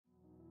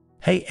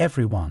Hey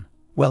everyone,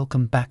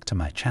 welcome back to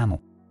my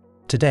channel.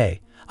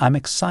 Today, I'm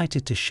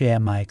excited to share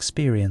my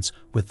experience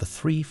with the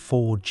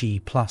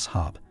 3.4G Plus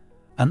Hub,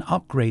 an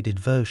upgraded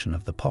version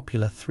of the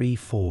popular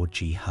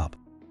 3.4G Hub.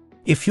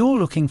 If you're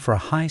looking for a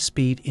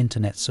high-speed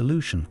internet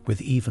solution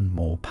with even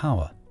more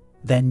power,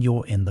 then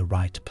you're in the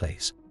right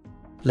place.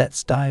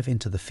 Let's dive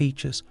into the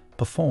features,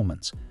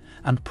 performance,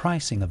 and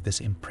pricing of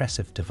this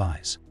impressive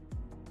device.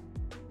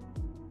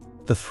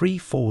 The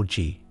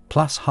 3.4G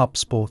Plus Hub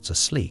sports a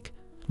sleek,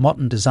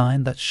 modern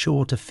design that's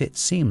sure to fit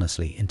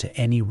seamlessly into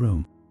any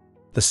room.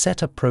 The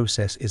setup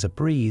process is a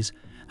breeze,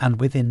 and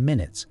within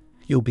minutes,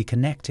 you'll be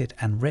connected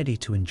and ready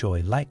to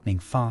enjoy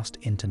lightning-fast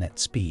internet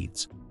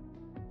speeds.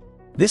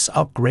 This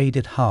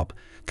upgraded hub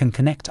can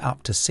connect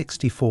up to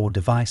 64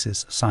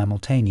 devices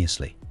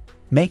simultaneously,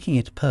 making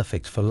it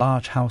perfect for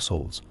large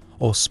households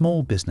or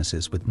small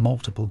businesses with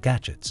multiple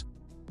gadgets.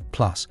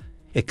 Plus,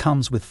 it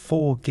comes with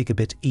 4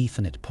 gigabit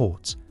Ethernet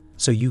ports,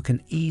 so you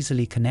can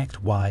easily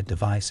connect wired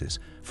devices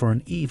for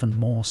an even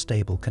more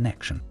stable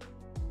connection.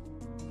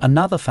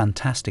 Another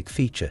fantastic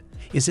feature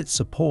is its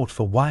support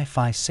for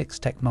Wi-Fi 6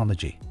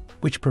 technology,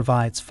 which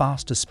provides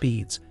faster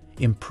speeds,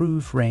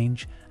 improved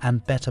range,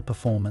 and better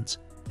performance,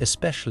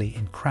 especially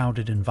in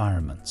crowded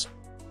environments.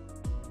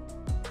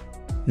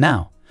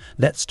 Now,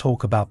 let's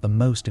talk about the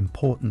most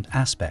important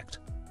aspect: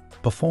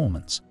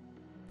 performance.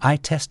 I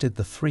tested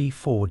the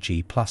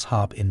 3.4G Plus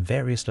Hub in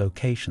various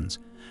locations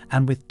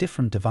and with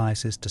different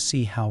devices to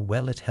see how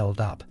well it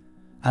held up,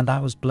 and I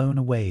was blown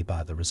away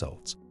by the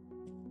results.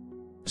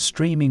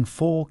 Streaming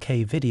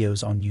 4K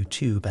videos on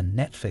YouTube and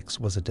Netflix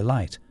was a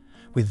delight,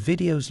 with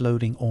videos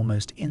loading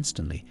almost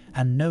instantly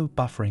and no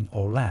buffering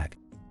or lag.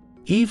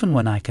 Even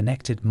when I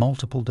connected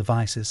multiple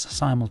devices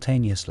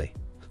simultaneously,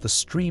 the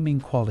streaming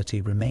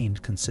quality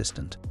remained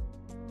consistent.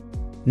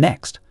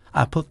 Next,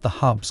 I put the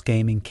hub's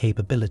gaming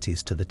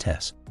capabilities to the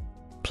test.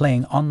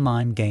 Playing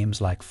online games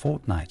like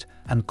Fortnite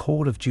and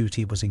Call of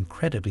Duty was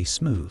incredibly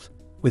smooth,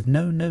 with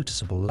no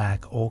noticeable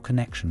lag or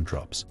connection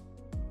drops.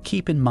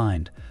 Keep in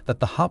mind that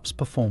the hub's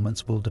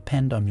performance will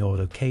depend on your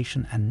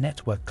location and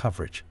network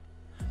coverage,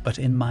 but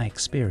in my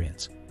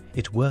experience,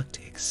 it worked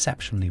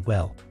exceptionally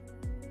well.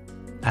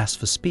 As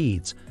for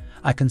speeds,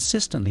 I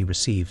consistently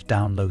received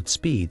download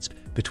speeds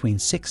between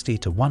 60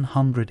 to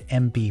 100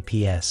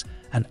 Mbps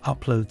and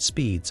upload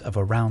speeds of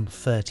around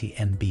 30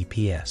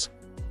 Mbps.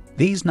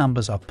 These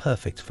numbers are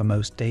perfect for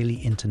most daily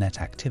internet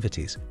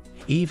activities,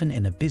 even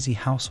in a busy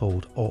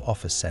household or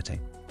office setting.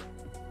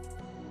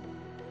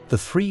 The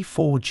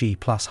 3.4G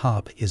Plus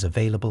Hub is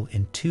available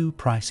in 2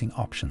 pricing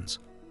options: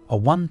 a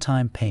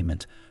one-time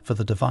payment for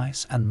the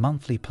device and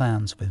monthly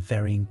plans with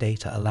varying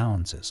data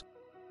allowances.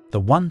 The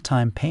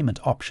one-time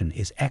payment option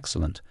is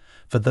excellent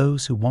for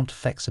those who want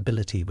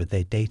flexibility with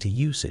their data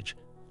usage,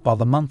 while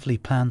the monthly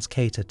plans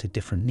cater to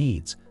different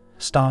needs,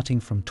 starting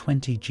from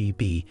 20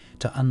 GB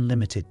to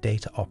unlimited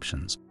data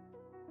options.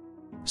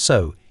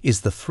 So,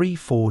 is the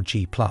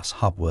 3.4G Plus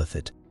Hub worth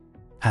it?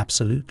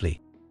 Absolutely.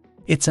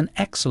 It's an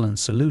excellent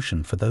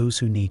solution for those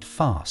who need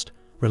fast,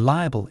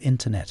 reliable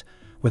internet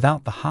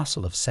without the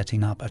hassle of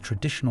setting up a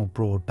traditional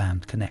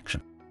broadband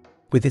connection.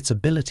 With its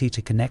ability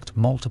to connect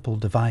multiple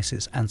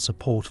devices and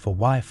support for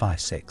Wi-Fi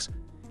 6,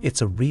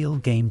 it's a real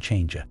game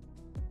changer.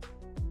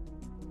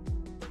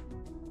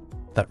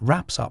 That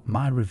wraps up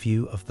my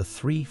review of the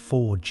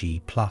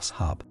 3.4G Plus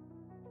Hub.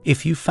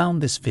 If you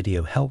found this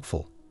video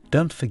helpful,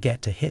 don't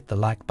forget to hit the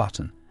like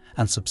button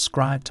and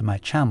subscribe to my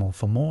channel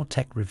for more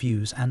tech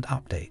reviews and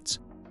updates.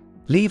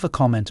 Leave a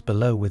comment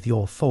below with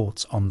your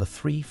thoughts on the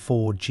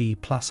 3.4G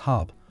Plus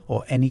Hub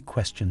or any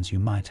questions you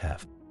might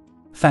have.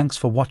 Thanks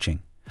for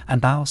watching,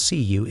 and I'll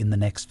see you in the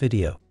next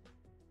video.